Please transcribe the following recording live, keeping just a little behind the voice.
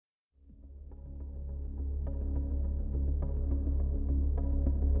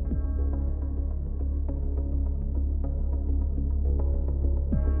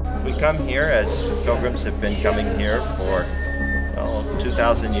come here, as pilgrims have been coming here for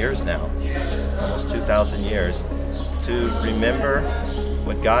 2,000 years now, almost 2,000 years, to remember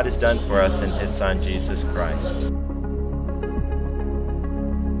what God has done for us in His Son, Jesus Christ.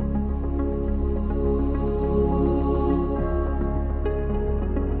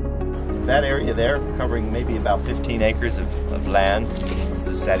 That area there, covering maybe about 15 acres of land, is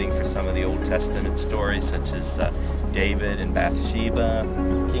the setting for some of the Old Testament stories, such as David and Bathsheba.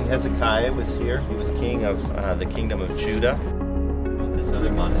 King Hezekiah was here. He was king of the kingdom of Judah. This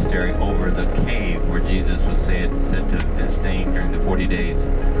other monastery over the cave where Jesus was said to have been staying during the 40 days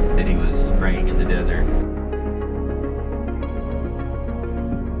that he was praying in the desert.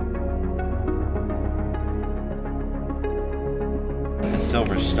 The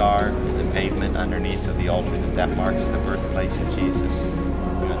silver star in the pavement underneath of the altar, that marks the birthplace of Jesus.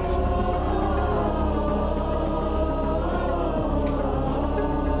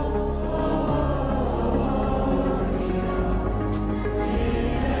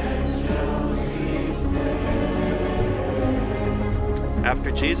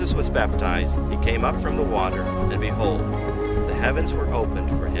 After Jesus was baptized, he came up from the water, and behold, the heavens were opened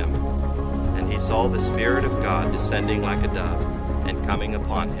for him, and he saw the Spirit of God descending like a dove and coming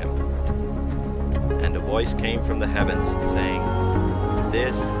upon him. And a voice came from the heavens, saying,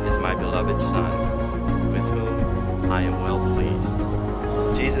 "This is my beloved Son, with whom I am well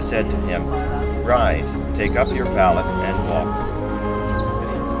pleased." Jesus said to him, "Rise, take up your pallet and walk."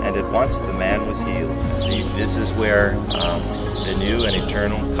 And at once the man was healed. This is where the new and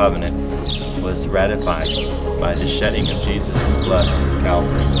eternal covenant was ratified by the shedding of Jesus' blood on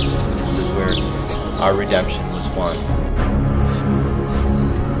Calvary. This is where our redemption was won.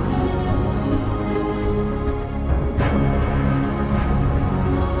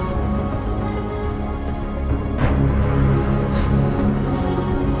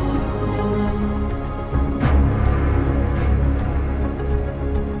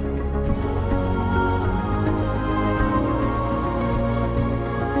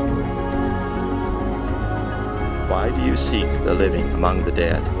 Why do you seek the living among the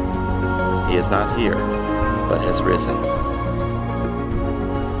dead? He is not here, but has risen.